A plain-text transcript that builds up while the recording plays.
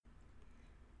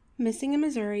Missing in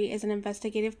Missouri is an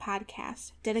investigative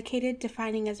podcast dedicated to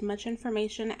finding as much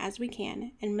information as we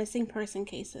can in missing person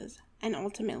cases and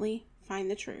ultimately find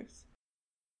the truth.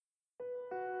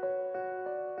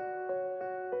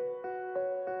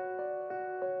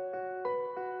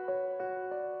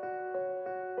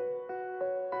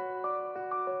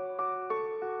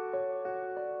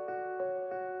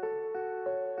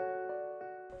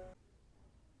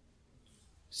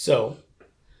 So,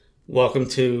 welcome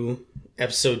to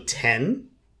episode 10.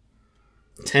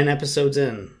 10 episodes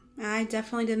in. I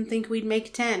definitely didn't think we'd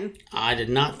make 10. I did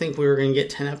not think we were going to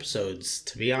get 10 episodes,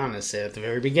 to be honest. At the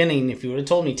very beginning, if you would have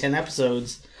told me 10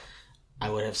 episodes, I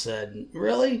would have said,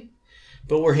 really?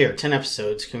 But we're here, 10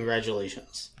 episodes.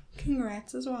 Congratulations.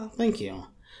 Congrats as well. Thank you.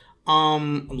 A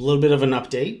little bit of an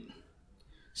update.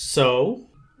 So,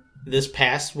 this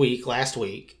past week, last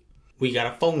week, we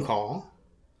got a phone call.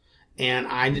 And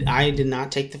I did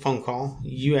not take the phone call.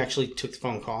 You actually took the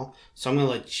phone call. So I'm going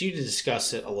to let you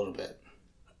discuss it a little bit.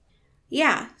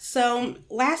 Yeah. So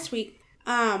last week,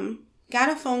 got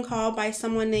a phone call by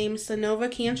someone named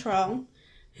Sonova Cantrell,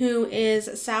 who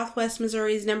is Southwest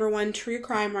Missouri's #1 true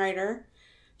crime writer.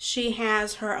 She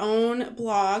has her own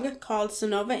blog called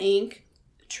Sonova Inc.,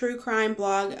 true crime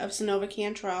blog of Sonova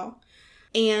Cantrell.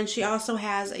 And she also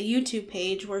has a YouTube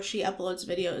page where she uploads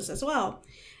videos as well.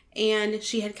 And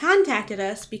she had contacted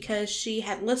us because she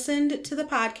had listened to the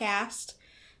podcast.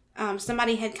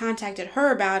 Somebody had contacted her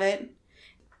about it.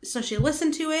 So she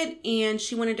listened to it and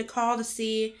she wanted to call to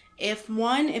see if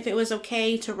it was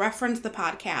okay to reference the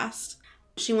podcast.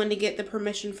 She wanted to get the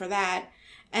permission for that.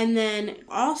 And then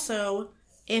also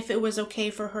if it was okay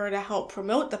for her to help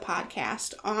promote the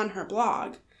podcast on her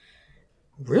blog.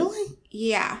 Really?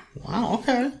 Yeah. Wow,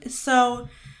 okay. So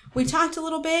we talked a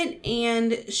little bit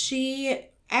and she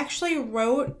actually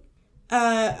wrote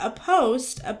a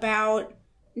post about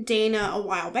Dana a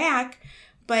while back,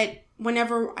 but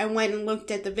whenever I went and looked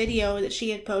at the video that she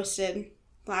had posted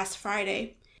last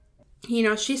Friday,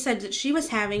 she said that she was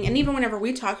having, and even whenever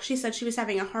we talked, she said she was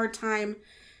having a hard time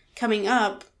coming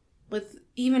up with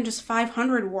even just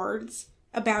 500 words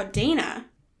about Dana.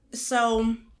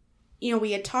 So,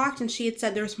 we had talked and she had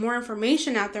said there's more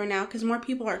information out there now because more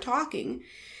people are talking.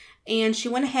 And she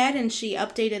went ahead and she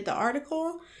updated the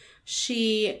article.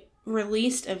 She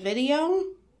released a video.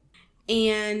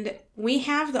 And we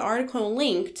have the article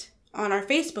linked on our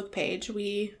Facebook page.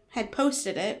 We had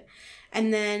posted it.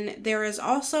 And then there is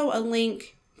also a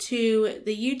link to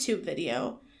the YouTube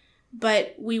video.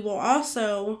 But we will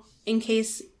also, in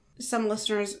case some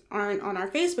listeners aren't on our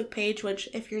Facebook page, which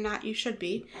if you're not, you should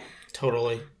be.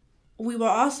 Totally. We will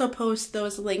also post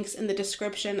those links in the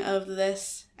description of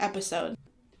this episode.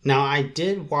 Now, I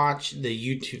did watch the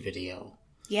YouTube video.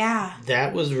 Yeah.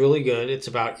 That was really good. It's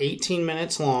about 18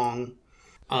 minutes long.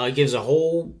 It gives a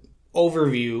whole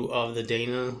overview of the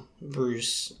Dana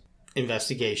Bruce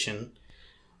investigation.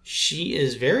 She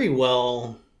is very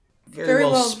well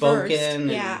spoken.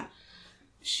 Yeah.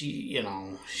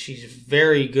 She's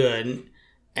very good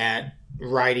at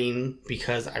writing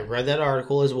because I read that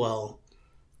article as well.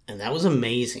 And that was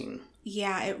amazing.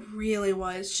 Yeah, it really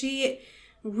was. She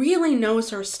really knows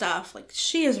her stuff. Like,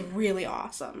 she is really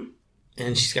awesome.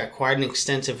 And she's got quite an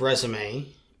extensive resume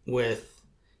with,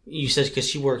 you said, because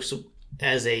she works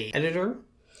as a editor?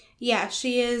 Yeah,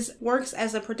 she works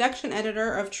as a production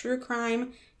editor of True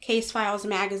Crime Case Files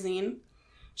magazine.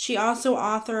 She also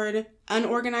authored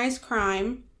Unorganized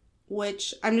Crime,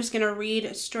 which I'm just going to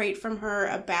read straight from her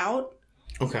about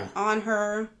on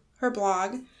her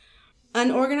blog.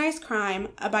 Unorganized Crime,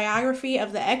 a biography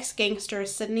of the ex-gangster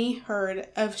Sidney Hurd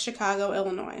of Chicago,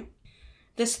 Illinois.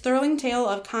 This thrilling tale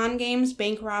of con games,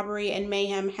 bank robbery, and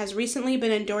mayhem has recently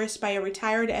been endorsed by a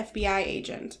retired FBI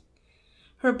agent.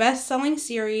 Her best-selling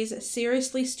series,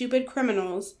 Seriously Stupid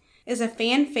Criminals, is a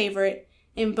fan favorite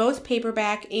in both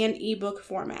paperback and ebook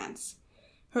formats.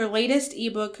 Her latest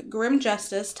ebook, Grim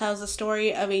Justice, tells the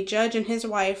story of a judge and his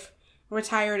wife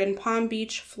retired in Palm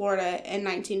Beach, Florida in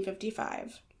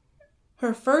 1955.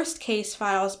 Her first Case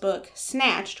Files book,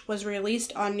 Snatched, was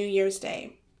released on New Year's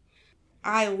Day.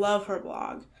 I love her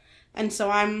blog, and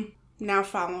so I'm now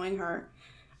following her.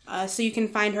 So you can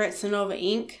find her at Sonova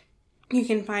Inc. You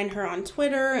can find her on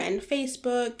Twitter and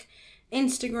Facebook,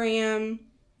 Instagram,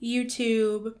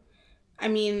 YouTube. I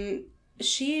mean,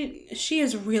 she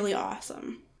is really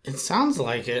awesome. It sounds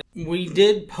like it. We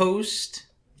did post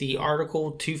the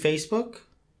article to Facebook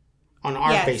on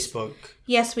our Facebook.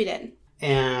 Yes, we did.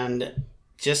 And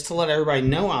just to let everybody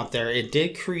know out there, it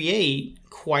did create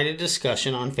quite a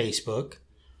discussion on Facebook.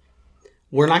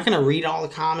 We're not going to read all the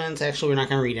comments. Actually, we're not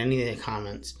going to read any of the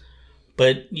comments.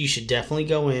 But you should definitely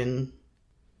go in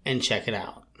and check it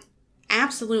out.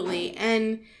 Absolutely.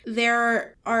 And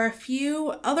there are a few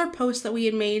other posts that we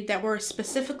had made that were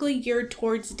specifically geared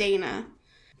towards Dana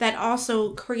that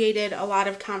also created a lot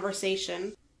of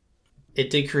conversation. It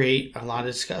did create a lot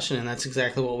of discussion, and that's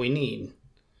exactly what we need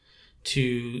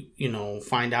to,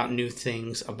 find out new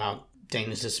things about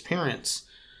Dana's disappearance.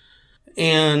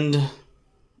 And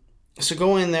so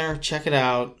go in there, check it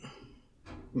out,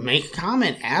 make a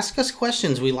comment, ask us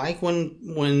questions. We like when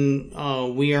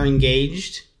we are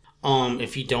engaged.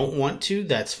 If you don't want to,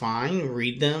 that's fine.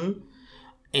 Read them.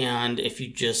 And if you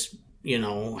just,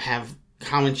 have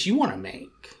comments you want to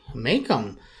make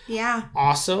them. Yeah.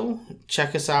 Also,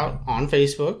 check us out on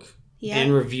Facebook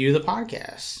and review the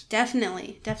podcast.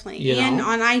 Definitely. And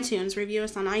on iTunes. Review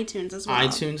us on iTunes as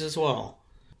well.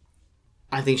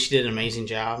 I think she did an amazing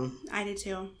job. I did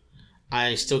too.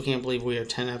 I still can't believe we are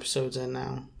 10 episodes in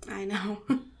now. I know.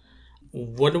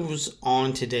 What was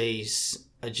on today's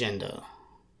agenda?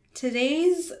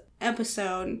 Today's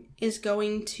episode is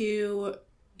going to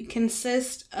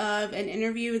consist of an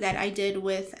interview that I did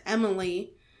with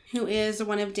Emily, who is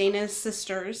one of Dana's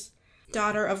sisters,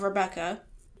 daughter of Rebecca.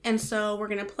 And so we're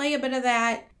going to play a bit of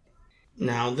that.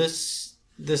 Now, this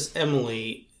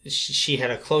Emily, she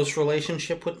had a close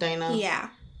relationship with Dana? Yeah.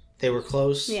 They were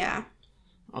close? Yeah.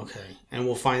 Okay. And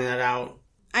we'll find that out.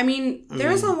 I mean,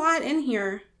 there's a lot in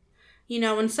here.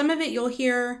 And some of it you'll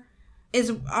hear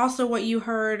is also what you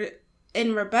heard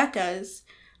in Rebecca's.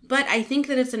 But I think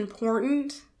that it's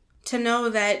important to know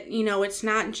that, it's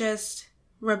not just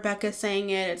Rebecca saying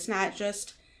it. It's not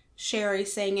just Sherry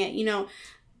saying it.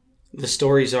 The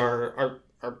stories are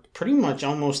pretty much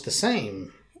almost the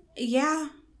same. Yeah.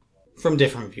 From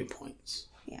different viewpoints.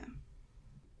 Yeah.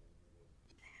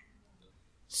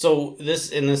 So in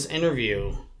this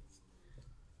interview,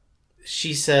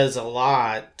 she says a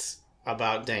lot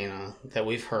about Dana that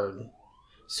we've heard.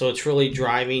 So it's really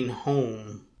driving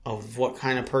home of what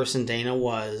kind of person Dana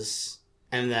was,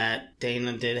 and that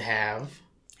Dana did have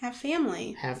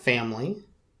family.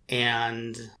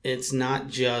 And it's not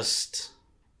just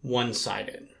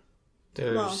one-sided.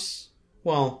 There's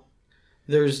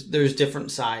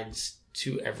different sides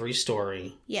to every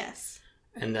story. Yes.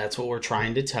 And that's what we're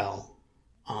trying to tell.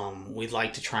 We'd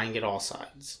like to try and get all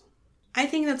sides. I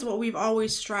think that's what we've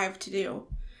always strived to do.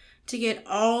 To get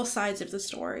all sides of the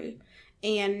story.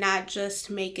 And not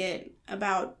just make it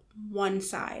about one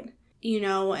side.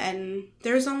 And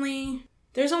there's only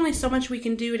so much we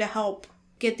can do to help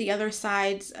get the other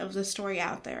sides of the story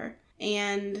out there.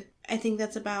 And I think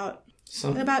that's about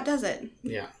does it.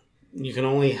 Yeah. You can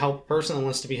only help a person that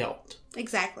wants to be helped.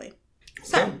 Exactly.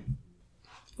 So,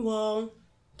 we'll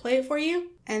play it for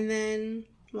you, and then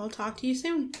we'll talk to you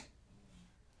soon.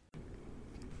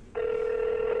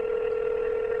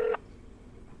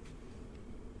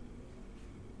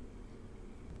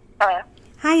 Hello.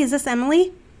 Hi, is this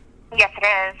Emily? Yes, it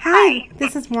is. Hi.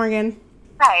 This is Morgan.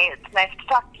 Hi, it's nice to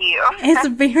talk to you. It's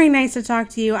very nice to talk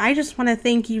to you. I just want to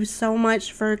thank you so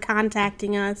much for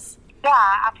contacting us.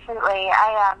 Yeah, absolutely.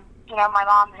 My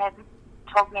mom had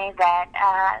told me that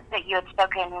you had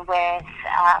spoken with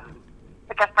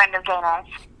a friend of Dana's,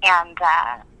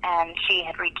 and she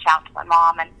had reached out to my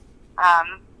mom, and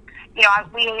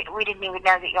we didn't even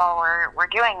know that y'all were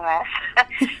doing this,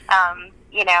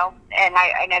 and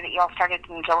I know that y'all started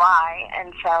in July,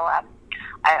 and so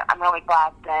I'm really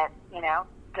glad that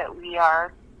that we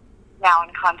are now in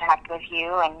contact with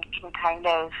you and can kind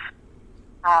of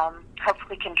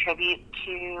hopefully contribute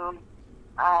to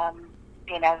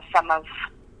some of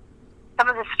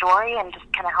the story, and just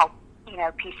kind of help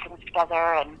piece things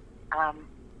together,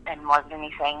 and more than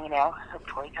anything,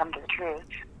 hopefully come to the truth.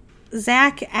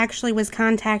 Zach actually was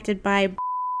contacted by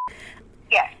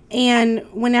Yes. And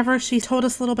whenever she told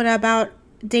us a little bit about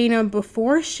Dana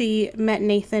before she met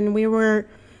Nathan, we were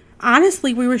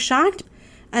shocked.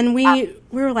 And we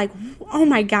were like, oh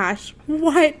my gosh,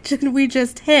 what did we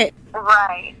just hit?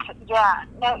 Right. Yeah.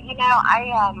 No,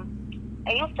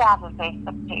 I used to have a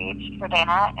Facebook page for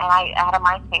Dana, and I had a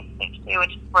MySpace page too,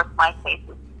 which of course MySpace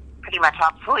is pretty much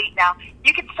obsolete now.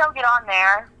 You can still get on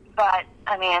there, but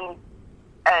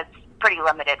it's pretty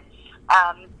limited.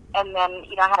 And then,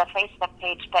 I had a Facebook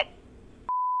page, but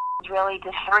really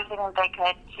did everything that they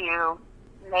could to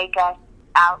make us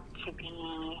out to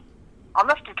be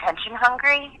almost attention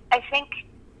hungry, I think.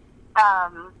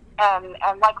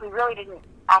 And like we really didn't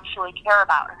actually care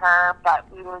about her, but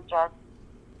we were just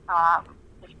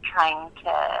trying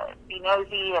to be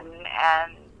nosy and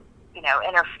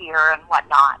interfere and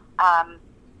whatnot.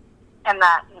 And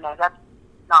that, that's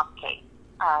not the case.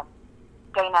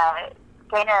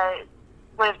 Dana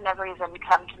would have never even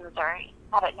come to Missouri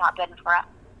had it not been for us,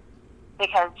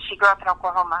 because she grew up in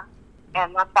Oklahoma,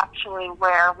 And that's actually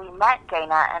where we met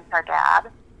Dana and her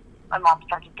dad. My mom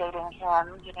started dating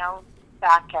him,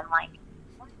 back in,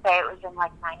 let's say it was in,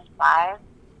 95,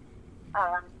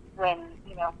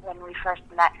 when we first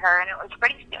met her. And it was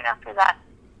pretty soon after that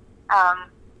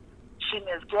she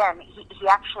moved in. He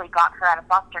actually got her out of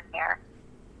foster care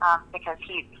because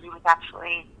he was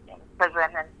actually in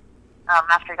prison. And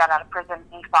after he got out of prison,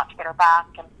 he fought to get her back,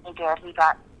 and he did. He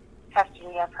got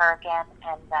custody of her again,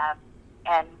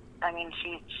 and I mean,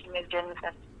 she moved in with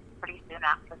us pretty soon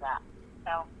after that.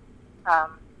 So,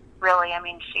 really, I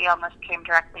mean, she almost came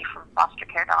directly from foster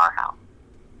care to our house.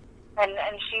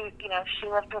 And she, she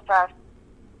lived with us.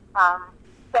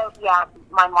 So, yeah,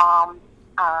 my mom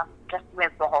just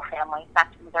moved the whole family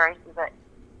back to Missouri.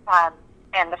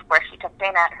 And, of course, she took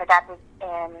Dana. Her dad was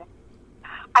in,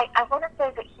 I want to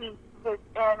say that he was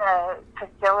in a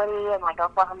facility in,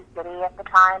 Oklahoma City at the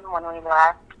time when we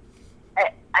left.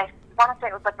 I want to say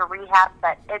it was a rehab,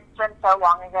 but it's been so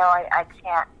long ago, I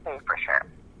can't say for sure.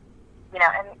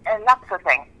 And that's the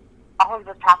thing. All of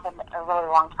this happened a really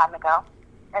long time ago.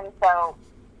 And so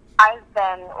I've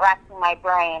been racking my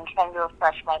brain trying to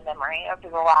refresh my memory over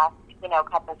the last,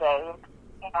 couple days.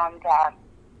 And,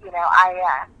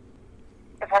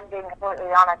 if I'm being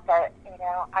completely honest,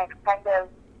 I've kind of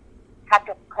had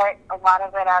to put a lot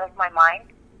of it out of my mind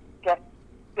just to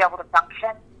be able to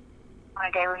function on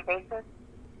a daily basis.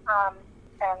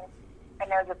 And I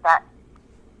know that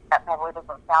probably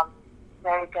doesn't sound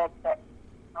very good, but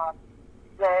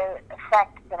the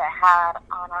effect that it had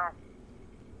on us,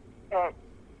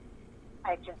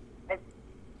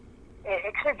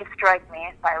 it could have destroyed me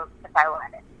if I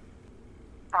let it.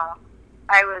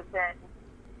 I was in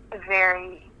a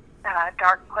very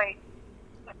dark place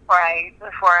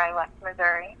before I left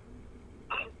Missouri.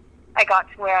 I got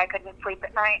to where I couldn't sleep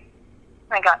at night.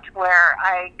 I got to where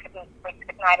I couldn't sleep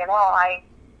at night at all. I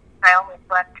only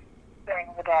slept during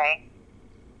the day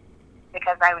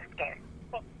because I was scared.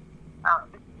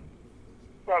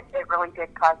 That it really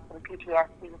did cause some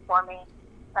PTSD for me.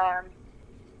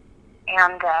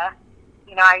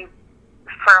 I,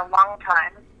 for a long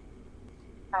time,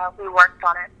 we worked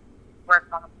on it,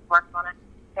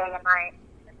 day and night.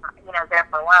 There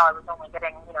for a while, I was only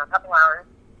getting, a couple hours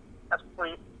of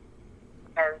sleep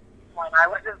because when I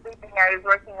wasn't sleeping, I was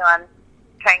working on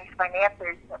trying to find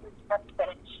answers that was just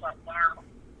getting shut down.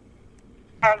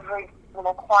 Every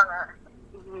little corner,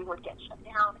 we would get shut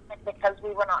down. And because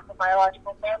we were not the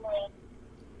biological family,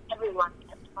 everyone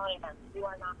kept telling us, you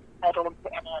are not entitled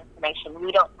to any information.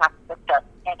 We don't have to discuss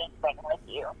anything with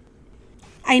you.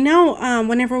 I know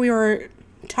whenever we were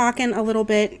talking a little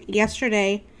bit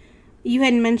yesterday, you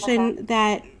had mentioned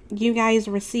that you guys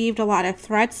received a lot of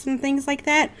threats and things like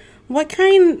that. What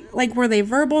kind, were they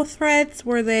verbal threats?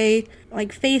 Were they,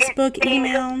 Facebook,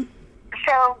 email?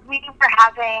 So we were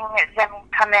having them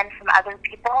come in from other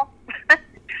people,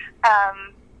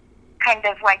 kind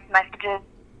of messages,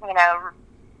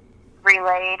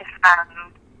 relayed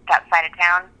from that side of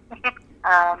town,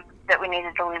 that we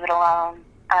needed to leave it alone.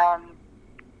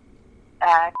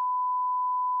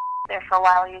 There for a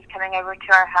while, he was coming over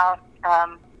to our house,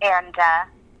 and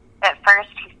at first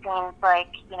he seemed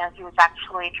like, he was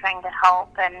actually trying to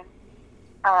help, and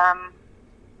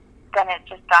then it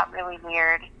just got really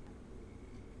weird.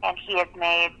 And he had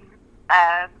made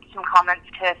some comments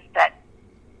to us that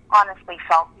honestly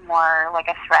felt more like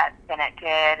a threat than it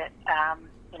did,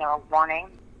 a warning.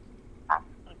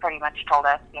 He pretty much told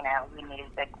us, we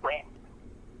needed to quit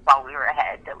while we were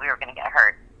ahead, that we were going to get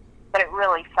hurt. But it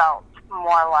really felt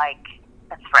more like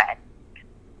a threat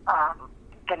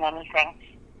than anything.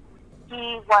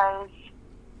 He was,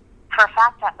 for a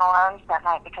fact, at Malone's that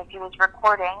night because he was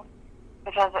recording,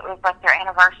 because it was their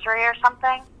anniversary or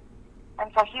something.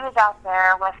 And so he was out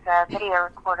there with a video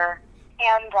recorder,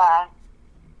 and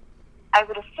I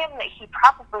would assume that he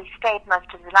probably stayed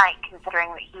most of the night,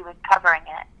 considering that he was covering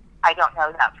it. I don't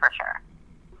know that for sure.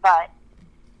 But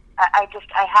I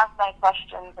have my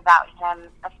questions about him,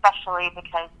 especially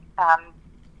because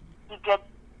he did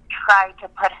try to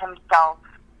put himself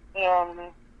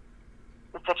in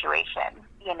the situation,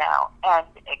 and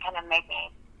it kind of makes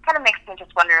me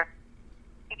just wonder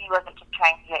if he wasn't just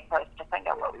trying to get close to find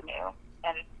out what we knew.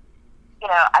 And,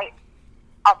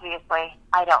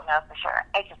 I don't know for sure.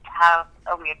 I just have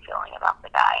a weird feeling about the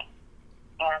guy.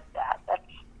 And that's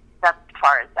as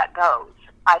far as that goes.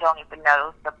 I don't even know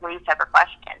if the police ever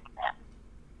questioned him.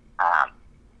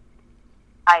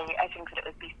 I think that it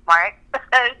would be smart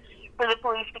for the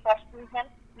police to question him,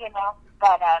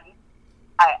 but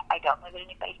I don't know that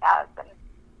anybody has. And,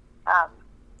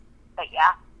 but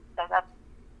yeah, so that's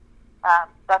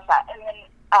that. And then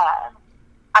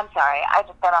I I'm sorry, I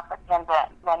just got off the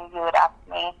tangent when you had asked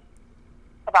me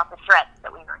about the threats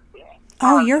that we were receiving.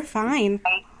 Oh, you're fine.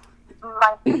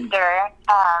 My sister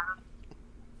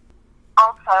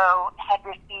also had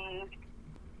received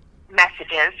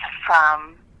messages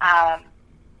from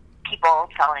people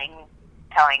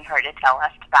telling her to tell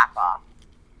us to back off,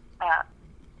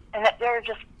 and that there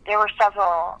were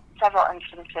several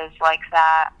instances like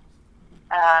that.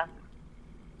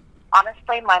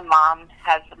 Honestly, my mom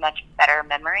has a much better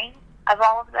memory of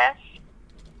all of this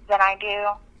than I do,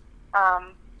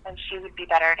 and she would be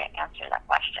better to answer that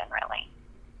question, really.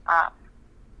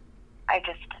 I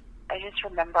just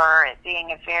remember it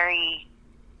being a very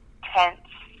tense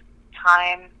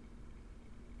time,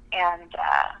 and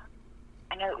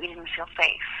I know that we didn't feel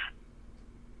safe.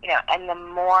 You know, and the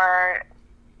more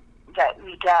that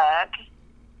we dug,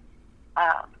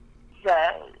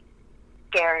 the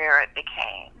scarier it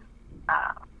became.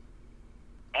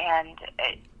 And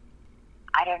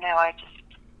I don't know,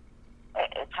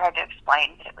 it's hard to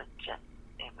explain, but it was just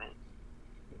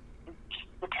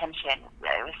the tension.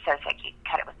 It was so thick you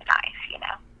cut it with a knife, you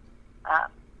know.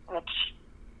 Which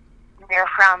we're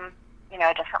from, you know,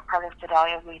 a different part of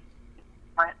Sedalia. We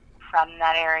weren't from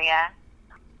that area.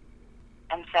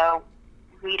 And so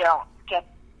we don't get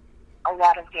a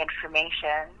lot of the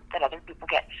information that other people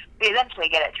get. We eventually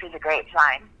get it through the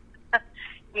grapevine,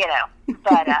 you know.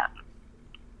 But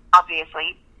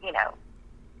obviously, you know,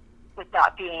 with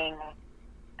not being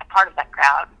a part of that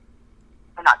crowd,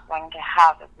 we're not going to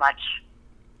have as much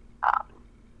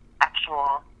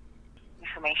actual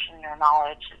information or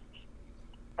knowledge as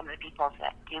some of the people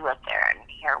that do live there and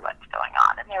hear what's going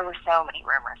on. And there were so many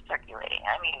rumors circulating.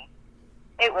 I mean,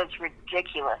 it was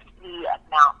ridiculous, the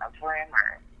amount of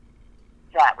rumors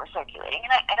that were circulating.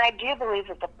 And I do believe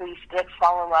that the police did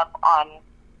follow up on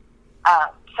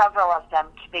several of them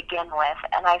to begin with.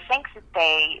 And I think that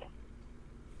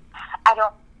I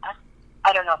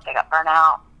don't know if they got burnt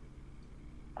out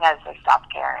as they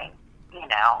stopped caring. You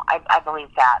know, I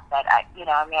believe that, but I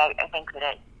think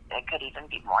that it could even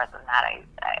be more than that.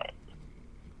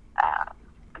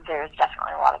 There's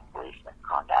definitely a lot of police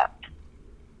misconduct.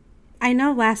 I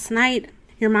know last night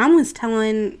your mom was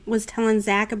telling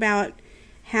Zach about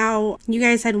how you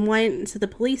guys had went to the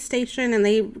police station and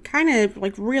they kind of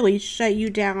like really shut you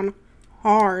down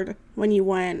hard when you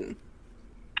went.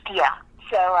 Yeah,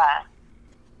 so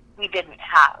we didn't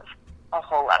have a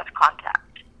whole lot of contact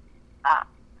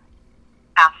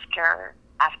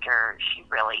after she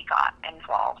really got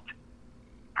involved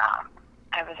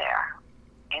over there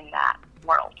in that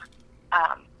world.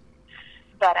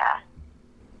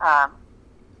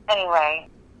 Anyway,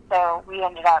 so we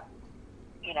ended up,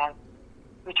 you know,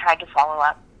 we tried to follow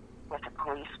up with the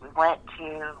police. We went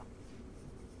to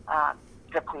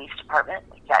the police department.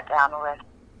 We sat down with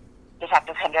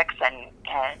Detective Hendricks and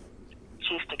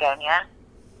Chief Dagonia,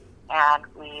 and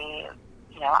we,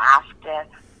 you know, asked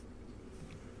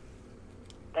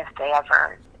if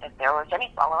there was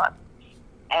any follow-up.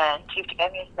 And Chief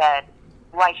Dagonia said,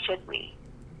 why should we?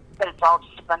 But it's all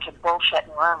just a bunch of bullshit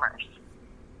and rumors.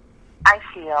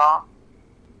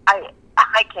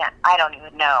 I don't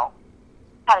even know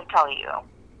how to tell you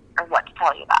or what to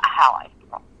tell you about how I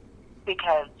feel.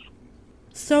 Because...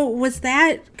 So was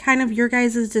that kind of your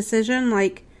guys' decision?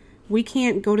 Like, we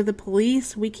can't go to the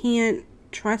police, we can't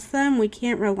trust them, we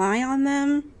can't rely on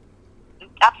them?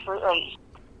 Absolutely.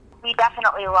 We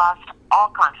definitely lost all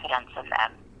confidence in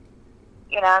them.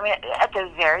 You know, I mean, at the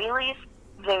very least,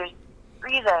 there's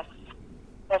grievous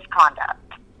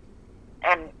misconduct.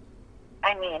 And,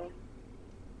 I mean,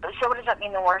 so what does that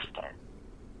mean the worst is?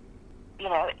 You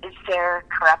know, is there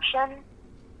corruption?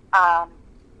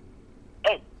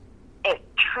 It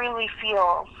truly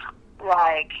feels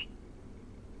like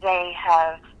they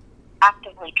have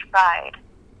actively tried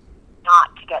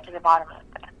not to get to the bottom of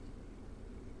it.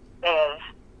 They've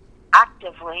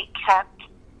actively kept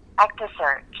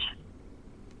ECTA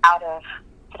out of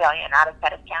Sedalia and out of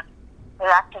Pettis County. They've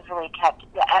actively kept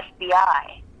the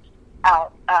FBI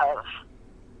out of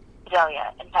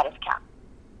Sedalia and Pettis County.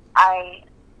 I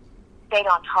stayed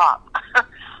on top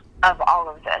of all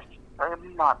of this for a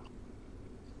month.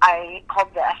 I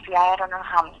called the FBI I don't know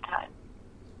how many times.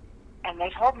 And they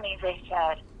told me, they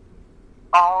said,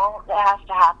 all that has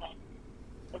to happen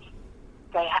is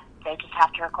they just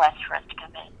have to request for us to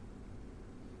come in.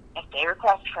 If they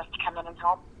request for us to come in and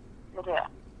help, we'll do it.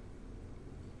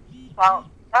 Well,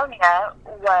 Sonia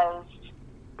was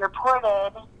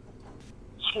reported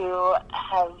to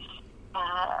have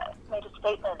made a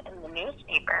statement in the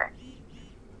newspaper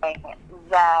saying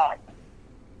that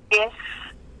if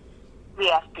the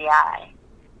FBI,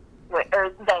 or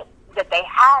that they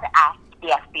had asked the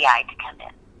FBI to come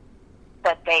in.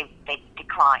 But they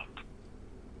declined.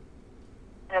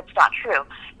 And it's not true.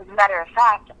 As a matter of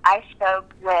fact, I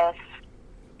spoke with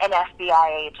an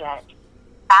FBI agent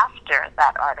after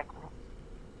that article.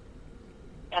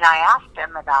 And I asked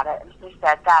him about it, and he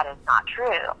said that is not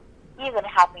true. He even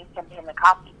had me send him a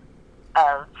copy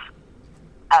of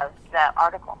the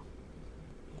article.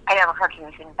 I never heard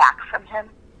anything back from him,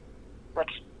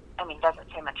 which, I mean, doesn't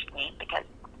say much to me because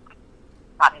it's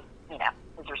not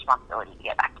his responsibility to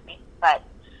get back to me. But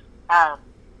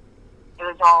it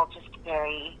was all just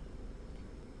very,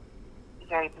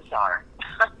 very bizarre,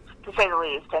 to say the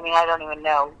least. I mean, I don't even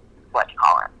know what to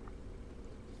call it.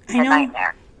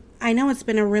 I know it's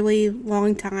been a really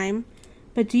long time,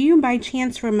 but do you by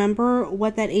chance remember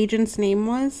what that agent's name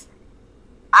was?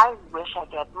 I wish I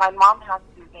did. My mom has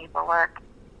some paperwork,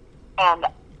 and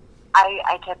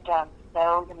I took down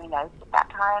so many notes at that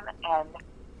time, and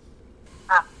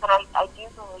but I do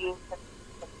believe that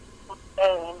the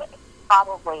name is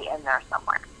probably in there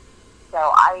somewhere. So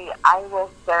I will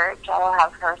search. I will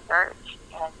have her search,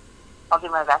 and I'll do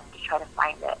my best to try to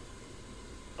find it.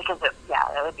 Because, it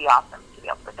would be awesome to be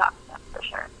able to talk to them, for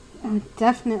sure.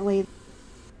 Definitely.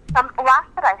 Last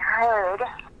that I heard,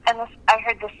 and I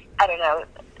heard this, I don't know,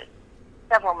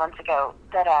 several months ago,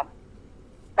 that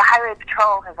the Highway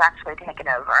Patrol has actually taken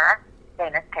over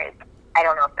Dana's case. I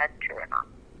don't know if that's true or not.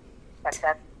 But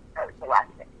that was the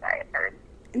last thing that I heard.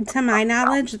 To my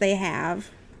knowledge, they have.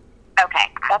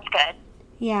 Okay, that's good.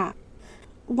 Yeah.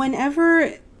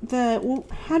 Whenever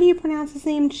how do you pronounce his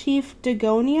name? Chief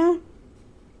Dagonia?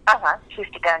 Chief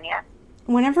Dagonia.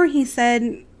 Whenever he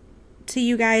said to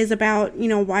you guys about,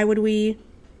 why would we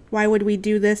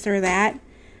do this or that,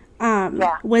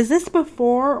 was this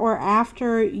before or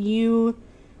after you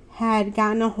had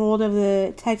gotten a hold of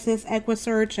the Texas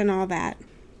EquiSearch and all that?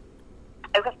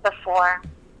 It was before.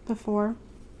 Before?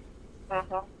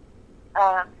 Mm-hmm.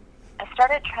 I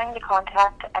started trying to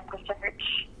contact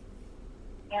EquiSearch,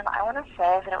 and I want to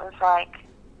say that it was like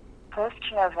close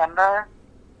to November,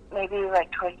 maybe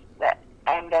like towards the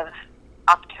end of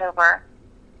October,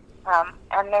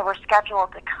 and they were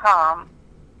scheduled to come.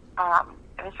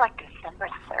 It was like December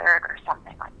 3rd or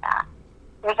something like that.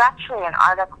 There's actually an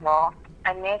article,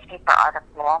 a newspaper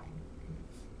article,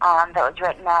 that was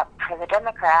written up for the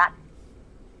Democrat,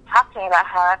 talking about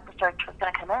how EquiSearch was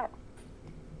going to come in,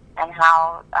 and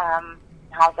how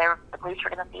the police were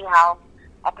going to see how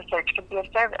EquiSearch could be of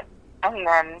service. And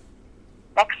then,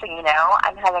 next thing you know,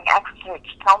 I'm having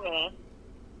EquiSearch tell me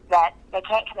that they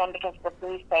can't come in because the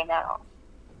police say no.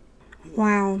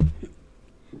 Wow.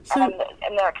 So,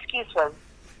 and their excuse was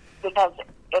because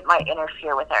it might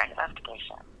interfere with our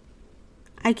investigation.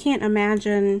 I can't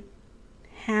imagine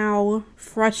how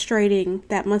frustrating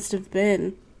that must have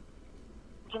been.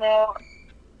 Not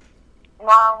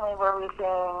only were we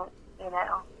seeing,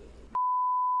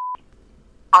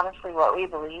 honestly what we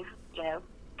believe,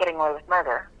 getting away with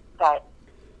murder, but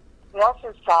we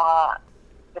also saw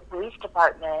the police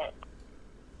department,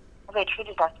 they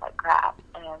treated us like crap,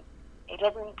 and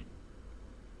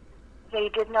they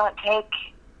did not take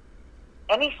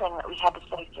anything that we had to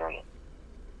say serious.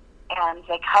 And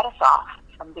they cut us off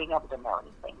from being able to know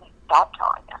anything. They stopped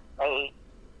telling us.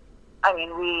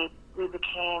 We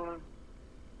became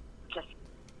just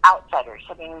outsiders.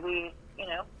 I mean, we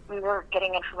were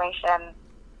getting information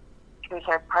through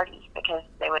third parties because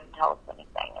they wouldn't tell us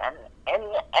anything.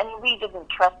 And we didn't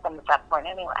trust them at that point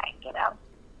anyway,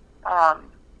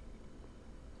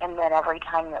 and then every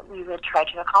time that we would try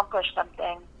to accomplish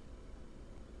something,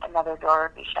 another door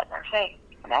would be shut in our face,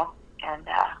 and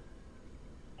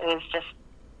it was just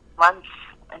months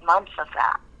and months of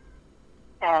that.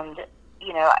 And,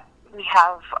 we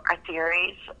have our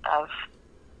theories of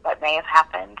what may have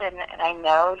happened, and I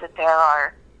know that there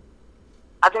are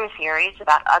other theories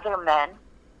about other men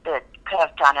that could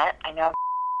have done it. I know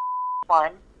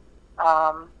one.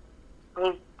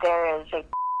 There is a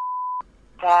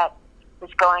that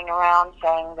was going around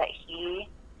saying that he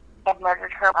had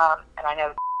murdered her, and I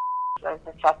know was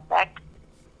the suspect.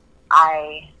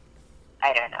 I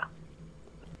don't know.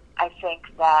 I think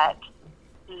that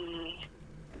he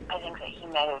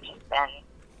may have just been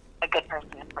a good person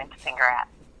to point the finger at.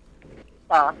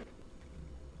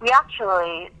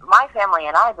 My family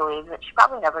and I believe that she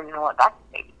probably never even went back to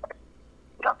babysitter.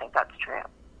 We don't think that's true.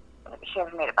 She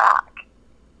never made it back.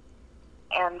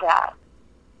 And I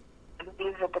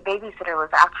believe that the babysitter was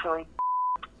actually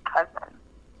cousin.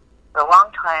 For a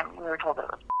long time, we were told it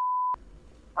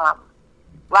was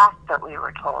last that we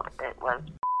were told it was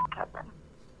cousin.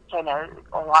 So I know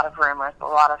a lot of rumors, a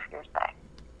lot of hearsay.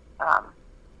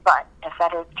 But if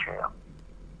that is true,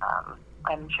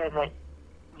 I'm sure that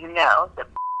you know that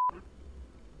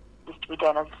used to be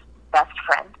Dana's best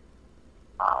friend.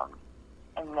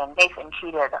 And then Nathan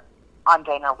cheated on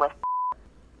Dana with,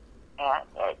 and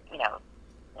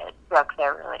it broke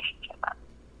their relationship up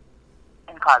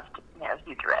and caused,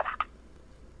 huge rift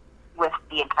with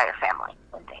the entire family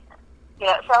and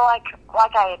Dana. So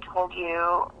like I had told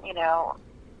you,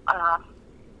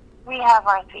 we have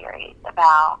our theories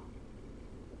about,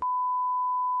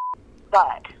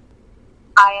 but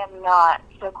I am not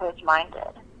so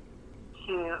close-minded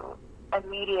to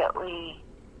immediately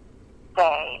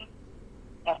say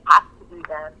it has to be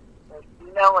them. There's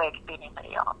no way it could be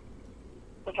anybody else.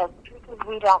 Because the truth is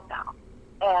we don't know.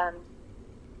 And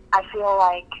I feel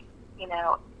like,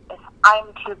 if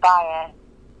I'm too biased,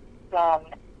 then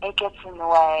it gets in the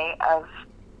way of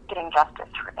getting justice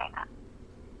for Dana.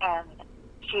 And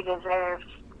she deserves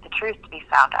the truth to be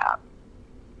found out,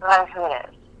 no matter who it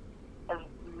is. As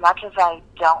much as I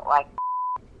don't like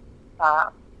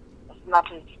as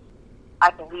much as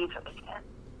I believe it was him,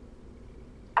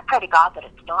 I pray to God that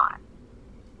it's not.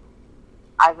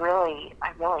 I really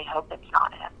hope it's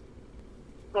not him.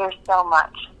 There's so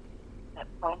much that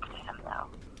points to him, though.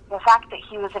 The fact that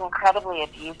he was incredibly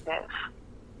abusive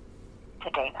to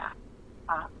Dana.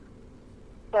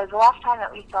 So the last time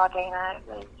that we saw Dana, it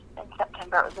was in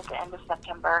September. It was at the end of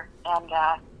September, and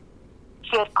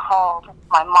she had called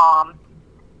my mom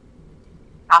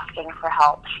asking for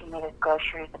help. She needed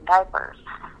groceries and diapers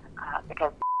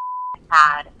because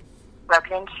had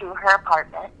broken into her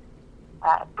apartment,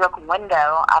 broke a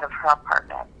window out of her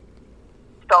apartment,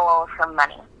 stole all of her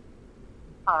money.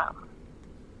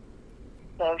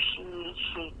 So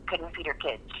she couldn't feed her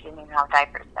kids. She didn't even have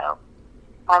diapers. So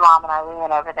my mom and I, we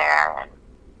went over there,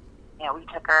 and we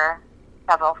took her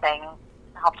several things,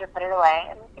 helped her put it away,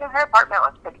 and her apartment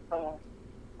was pretty clean.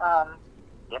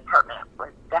 The apartment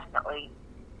was definitely,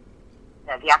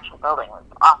 the actual building was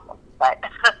awful, but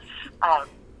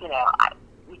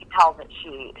you could tell that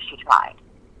she tried,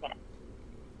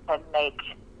 to make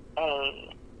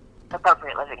a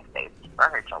appropriate living space for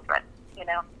her children,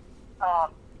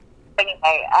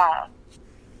 Anyway,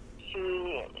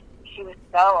 she was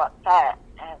so upset,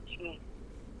 and she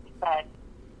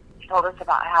told us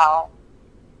about how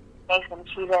Nathan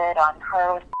cheated on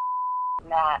her with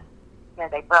and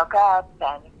that they broke up,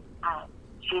 and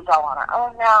she's all on her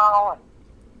own now,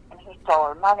 and he stole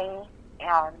her money,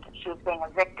 and she was being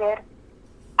evicted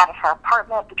out of her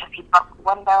apartment because he broke the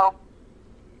window,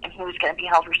 and he was going to be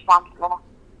held responsible,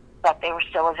 but they were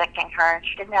still evicting her, and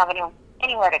she didn't have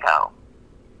anywhere to go.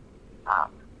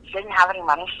 She didn't have any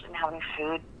money, she didn't have any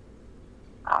food,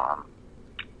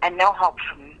 and no help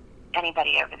from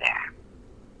anybody over there.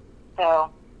 So,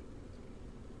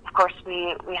 of course,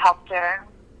 we helped her,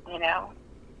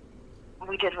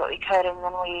 we did what we could, and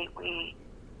then we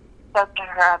spoke to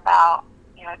her about,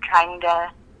 trying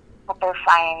to help her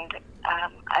find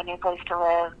a new place to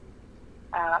live,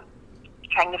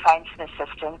 trying to find some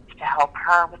assistance to help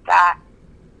her with that.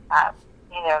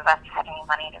 Neither of us had any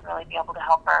money to really be able to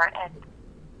help her, and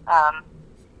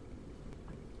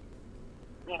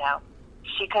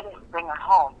she couldn't bring her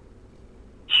home.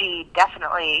 She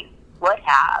definitely would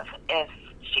have if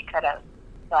she could have,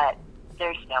 but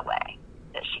there's no way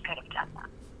that she could have done that.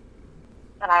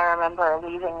 And I remember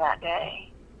leaving that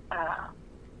day,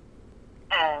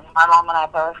 and my mom and I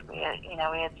both, we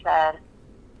had said,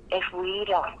 if we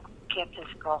don't get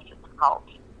this girl some help,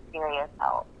 serious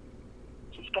help,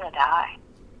 she's going to die.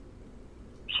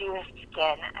 She was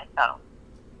skin and bone,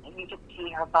 and you could see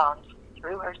her bones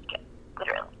through her skin,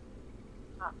 literally.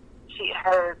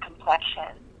 Her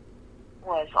complexion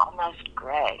was almost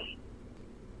gray.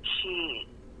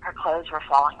 Her clothes were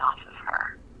falling off of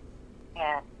her,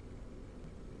 and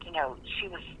she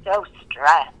was so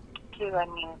stressed too. I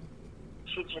mean,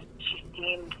 she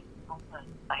seemed almost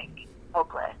like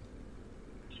hopeless.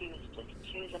 She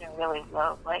was in a really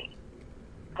low place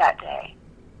that day.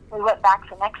 We went back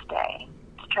the next day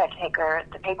to try to take her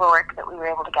the paperwork that we were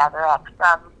able to gather up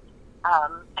from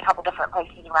a couple different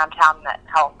places around town that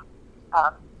help.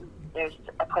 There's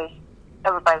a place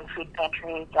over by the food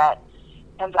pantry that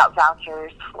hands out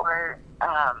vouchers for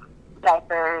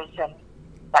diapers and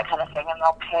that kind of thing, and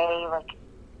they'll pay like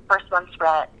first month's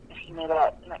rent if you need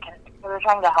it, and that kind of thing. So we were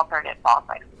trying to help her get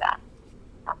qualified for that.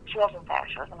 She wasn't there.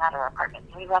 She wasn't at her apartment,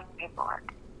 so we left the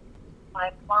paperwork.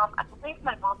 I believe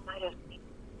my mom might have seen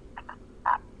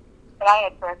that, but I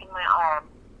had broken my arm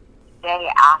the day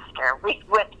after we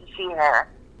went to see her,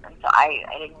 and so I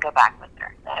didn't go back with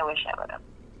her. I wish I would have.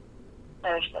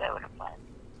 I wish that I would have went,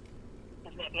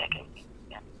 because maybe I could have seen her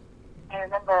again. I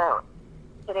remember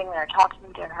sitting there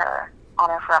talking to her on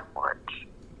her front porch.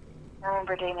 I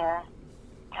remember Dana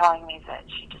telling me that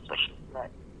she just wishes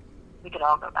that we could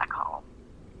all go back home.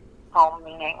 Home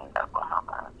meaning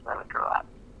Oklahoma, that's where we grew up.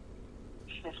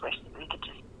 She just wished that we could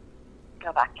just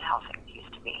go back to how things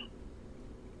used to be.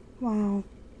 Wow.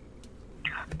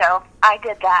 So I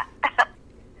did that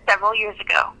several years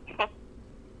ago.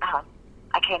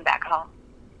 I came back home.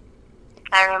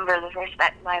 I remember the first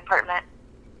night in my apartment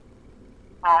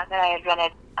that I had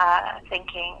rented,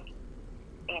 thinking,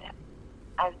 you know,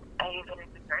 I even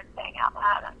remember saying out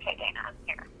loud, okay, Dana, I'm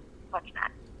here. What's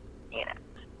next? You know,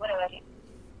 what do I do?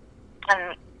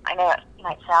 And I know it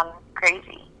might sound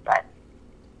crazy, but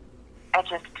I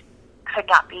just could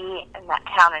not be in that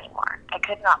town anymore. I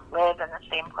could not live in the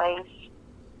same place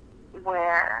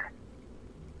where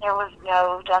there was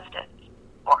no justice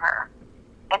for her.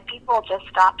 And people just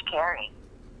stopped caring.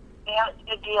 You know, it's a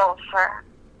big deal for a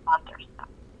month or so.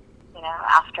 You know,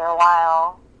 after a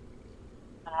while,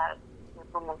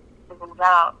 people move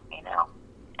out, you know.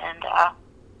 And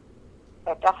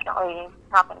it definitely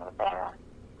happened with Dana.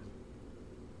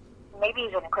 Maybe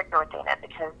even quicker with Dana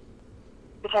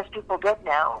because people did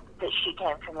know that she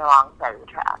came from the wrong side of the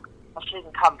tracks. Well, she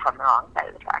didn't come from the wrong side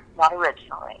of the tracks, not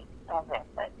originally, I think,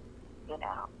 but, you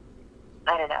know,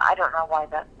 I don't know. I don't know why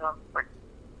that's so important.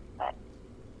 But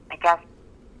I guess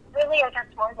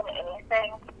more than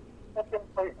anything that's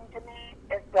important to me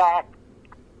is that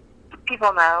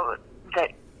people know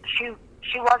that she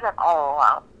wasn't all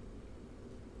alone.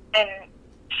 And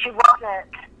she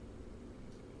wasn't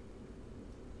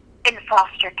in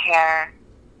foster care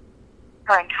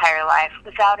her entire life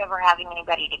without ever having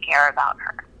anybody to care about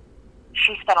her.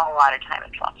 She spent a lot of time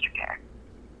in foster care.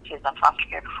 She was on foster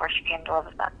care before she came to live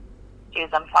with us. She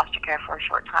was on foster care for a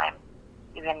short time,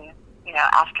 even, you know,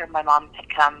 after my mom had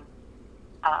come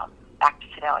back to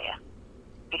Sedalia,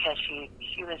 because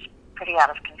she was pretty out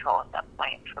of control at that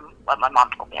point. From what my mom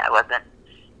told me, I wasn't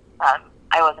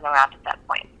around at that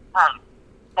point.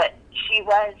 But she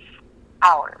was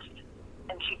ours,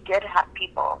 and she did have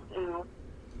people who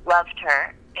loved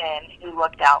her and who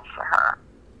looked out for her.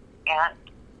 And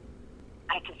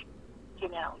I just, you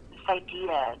know, this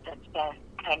idea that's been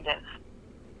kind of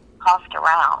tossed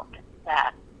around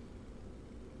that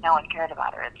no one cared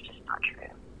about her, it's just not true.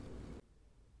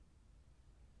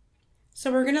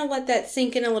 So we're going to let that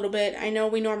sink in a little bit. I know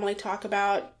we normally talk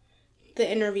about the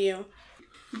interview,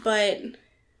 but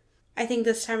I think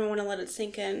this time I want to let it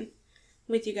sink in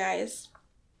with you guys.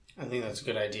 I think that's a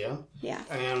good idea. Yeah.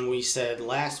 And we said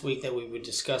last week that we would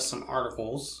discuss some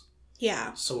articles.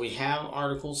 Yeah. So we have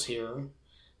articles here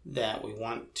that we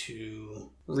want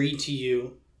to read to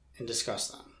you and discuss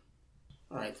them.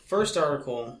 All right. The first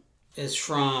article is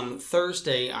from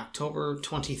Thursday, October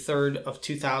 23rd of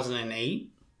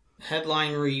 2008.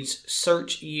 Headline reads,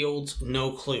 "Search yields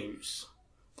no clues."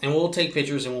 And we'll take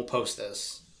pictures and we'll post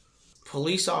this.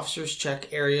 Police officers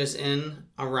check areas in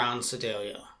around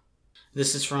Sedalia.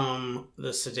 This is from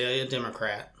the Sedalia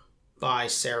Democrat by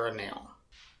Sarah Nail.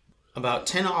 About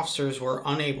 10 officers were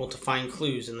unable to find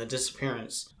clues in the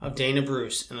disappearance of Dana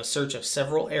Bruce in a search of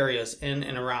several areas in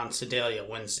and around Sedalia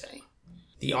Wednesday.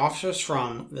 The officers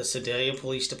from the Sedalia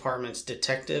Police Department's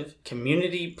Detective,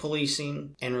 Community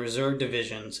Policing, and Reserve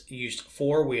Divisions used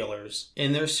four-wheelers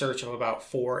in their search of about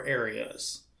 4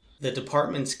 areas. The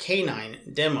department's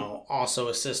K9, Demo, also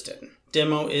assisted.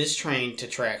 Demo is trained to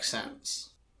track scents.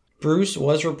 Bruce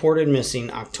was reported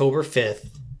missing October 5th.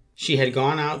 She had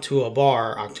gone out to a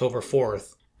bar October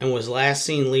 4th and was last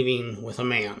seen leaving with a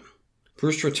man.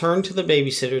 Bruce returned to the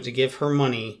babysitter to give her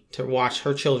money to watch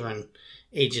her children,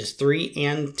 ages 3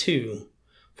 and 2,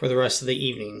 for the rest of the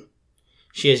evening.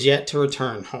 She has yet to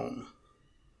return home.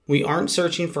 "We aren't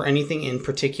searching for anything in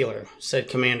particular," said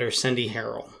Commander Cindy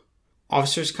Harrell.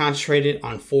 Officers concentrated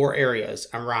on 4 areas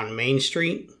around Main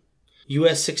Street,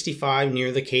 US 65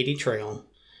 near the Katy Trail,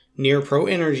 near Pro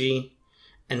Energy,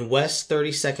 and West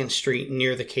 32nd Street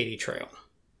near the Katy Trail.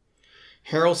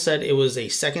 Harrell said it was a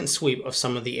second sweep of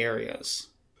some of the areas.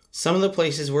 Some of the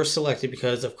places were selected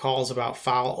because of calls about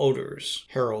foul odors,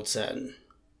 Harold said.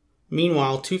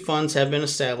 Meanwhile, 2 funds have been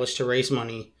established to raise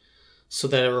money so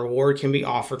that a reward can be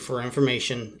offered for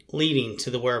information leading to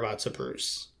the whereabouts of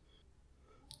Bruce.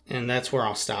 And that's where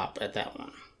I'll stop at that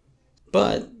one.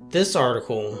 But this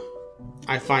article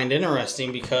I find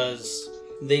interesting because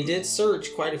they did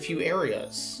search quite a few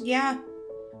areas. Yeah.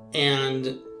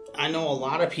 And I know a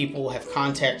lot of people have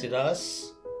contacted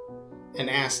us and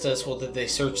asked us, well, did they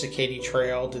search the Katy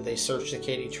Trail? Did they search the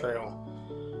Katy Trail?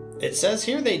 It says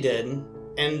here they did.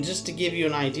 And just to give you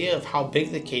an idea of how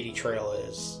big the Katy Trail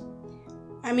is,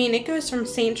 I mean, it goes from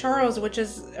St. Charles, which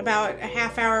is about a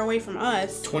half hour away from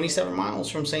us, 27 miles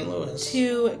from St. Louis.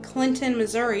 to Clinton,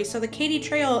 Missouri. So the Katy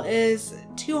Trail is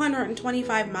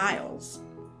 225 miles.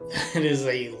 It is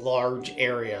a large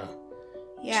area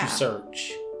Yeah. to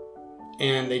search.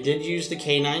 And they did use the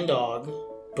K9 dog,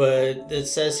 but it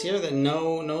says here that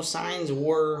no signs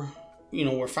were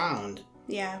found.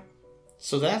 Yeah.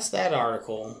 So that's that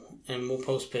article, and we'll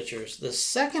post pictures. The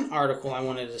second article I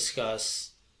want to discuss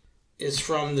is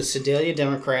from the Sedalia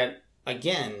Democrat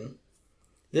again.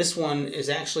 This one is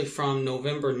actually from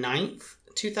November 9th,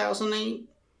 2008.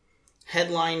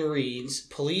 Headline reads,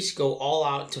 "Police go all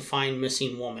out to find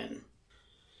missing woman."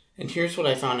 And here's what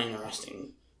I found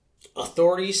interesting.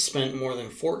 Authorities spent more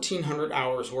than 1,400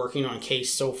 hours working on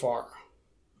case so far.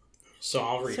 So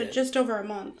I'll read it. So just over a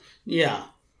month. Yeah.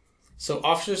 So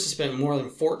officers have spent more than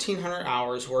 1,400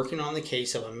 hours working on the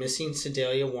case of a missing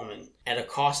Sedalia woman at a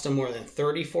cost of more than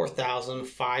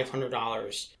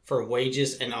 $34,500 for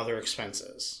wages and other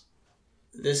expenses.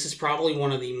 This is probably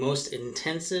one of the most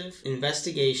intensive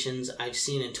investigations I've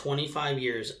seen in 25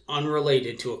 years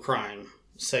unrelated to a crime,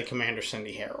 said Commander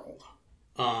Cindy Harold.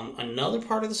 Another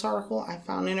part of this article I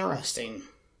found interesting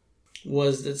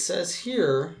was that it says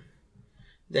here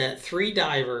that 3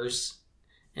 divers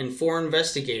and 4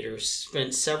 investigators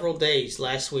spent several days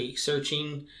last week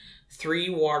searching 3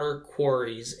 water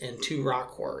quarries and 2 rock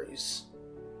quarries.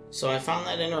 So I found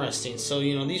that interesting. So,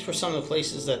 these were some of the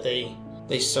places that they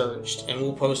searched, and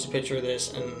we'll post a picture of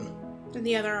this in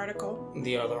The other article.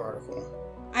 the other article.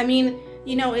 I mean,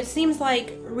 it seems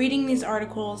like reading these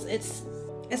articles, it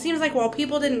seems like while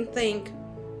people didn't think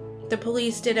the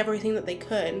police did everything that they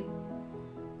could,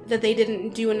 that they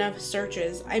didn't do enough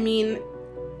searches. I mean,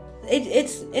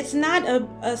 it's not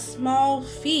a small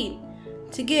feat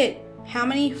to get how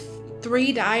many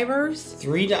 3 divers?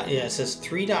 It says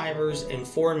 3 divers and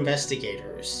 4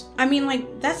 investigators. I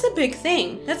mean, that's a big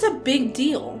thing. That's a big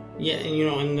deal. Yeah,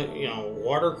 and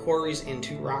water quarries and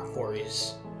 2 rock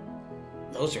quarries.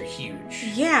 Those are huge.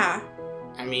 Yeah.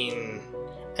 I mean,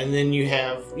 and then you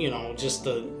have, just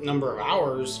the number of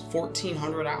hours,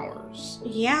 1,400 hours.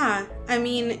 Yeah. I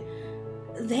mean,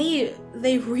 they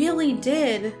really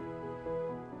did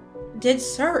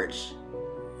search.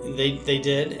 They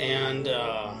did, and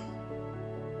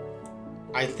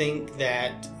I think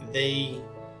that they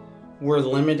were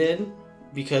limited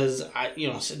because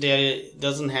Sedalia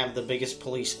doesn't have the biggest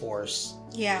police force.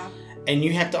 Yeah. And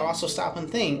you have to also stop and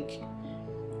think,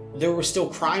 there was still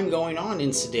crime going on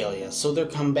in Sedalia, so they're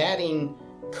combating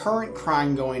current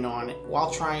crime going on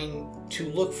while trying to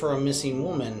look for a missing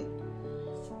woman,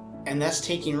 and that's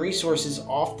taking resources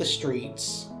off the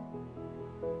streets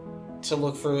to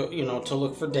look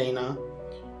for Dana,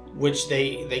 which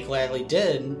they gladly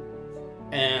did,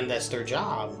 and that's their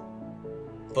job.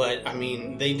 But I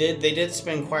mean, they did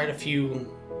spend quite a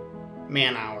few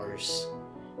man hours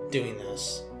doing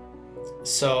this.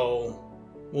 So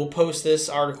we'll post this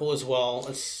article as well.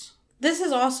 This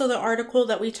is also the article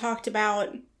that we talked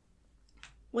about.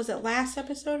 Was it last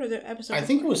episode or the episode? I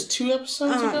think it was 2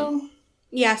 episodes ago.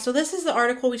 Yeah, so this is the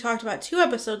article we talked about 2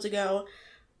 episodes ago,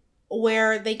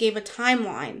 where they gave a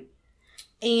timeline,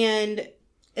 and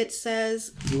it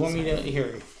says... You want me to...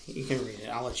 Here, you can read it.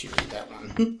 I'll let you read that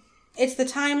one. It's the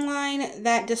timeline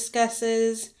that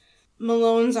discusses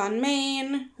Malone's on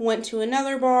Main, went to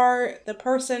another bar, the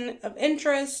person of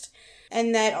interest,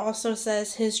 and that also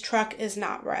says his truck is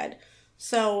not red.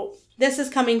 So this is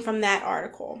coming from that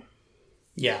article.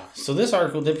 Yeah, so this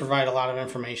article did provide a lot of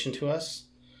information to us,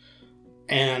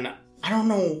 and I don't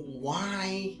know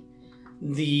why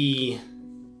a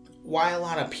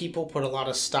lot of people put a lot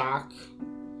of stock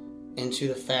into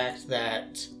the fact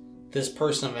that this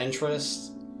person of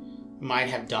interest might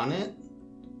have done it,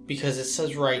 because it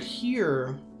says right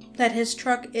here that his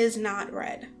truck is not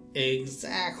red.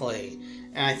 Exactly.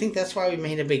 And I think that's why we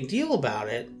made a big deal about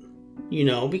it,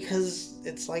 because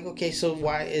it's like, okay, so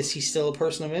why is he still a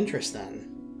person of interest then?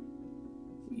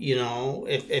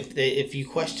 If you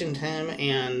questioned him,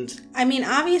 and I mean,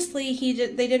 obviously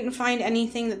they didn't find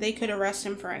anything that they could arrest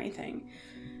him for anything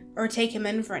or take him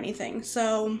in for anything.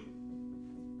 So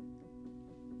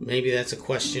maybe that's a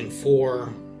question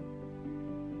for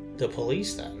the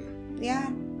police then.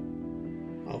 Yeah.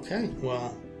 Okay,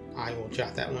 well, I will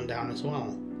jot that one down as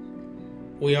well.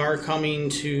 We are coming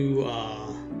to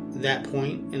that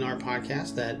point in our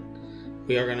podcast that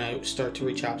we are going to start to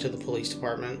reach out to the police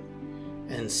department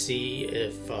and see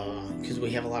if, because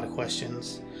we have a lot of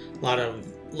questions, a lot of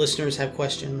listeners have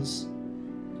questions,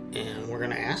 and we're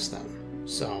going to ask them.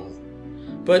 So,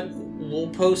 but we'll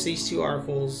post these 2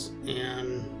 articles,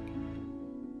 and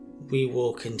we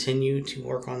will continue to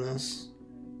work on this.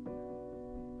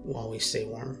 while we stay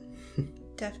warm.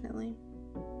 Definitely.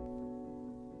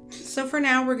 So for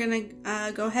now, we're going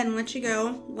to go ahead and let you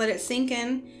go. Let it sink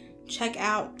in. Check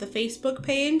out the Facebook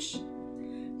page.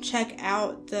 Check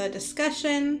out the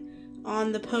discussion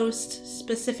on the post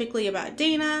specifically about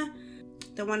Dana.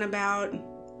 The one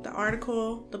about the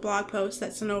article, the blog post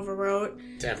that Sonova wrote.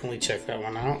 Definitely check that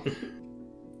one out.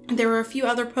 There were a few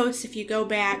other posts, if you go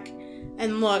back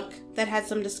and look, that had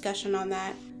some discussion on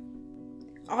that.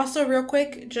 Also, real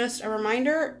quick, just a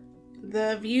reminder,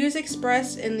 the views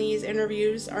expressed in these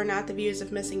interviews are not the views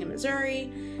of Missing in Missouri,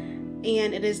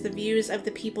 and it is the views of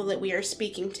the people that we are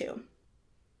speaking to.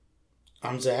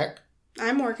 I'm Zach.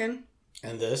 I'm Morgan.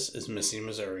 And this is Missing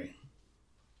Missouri.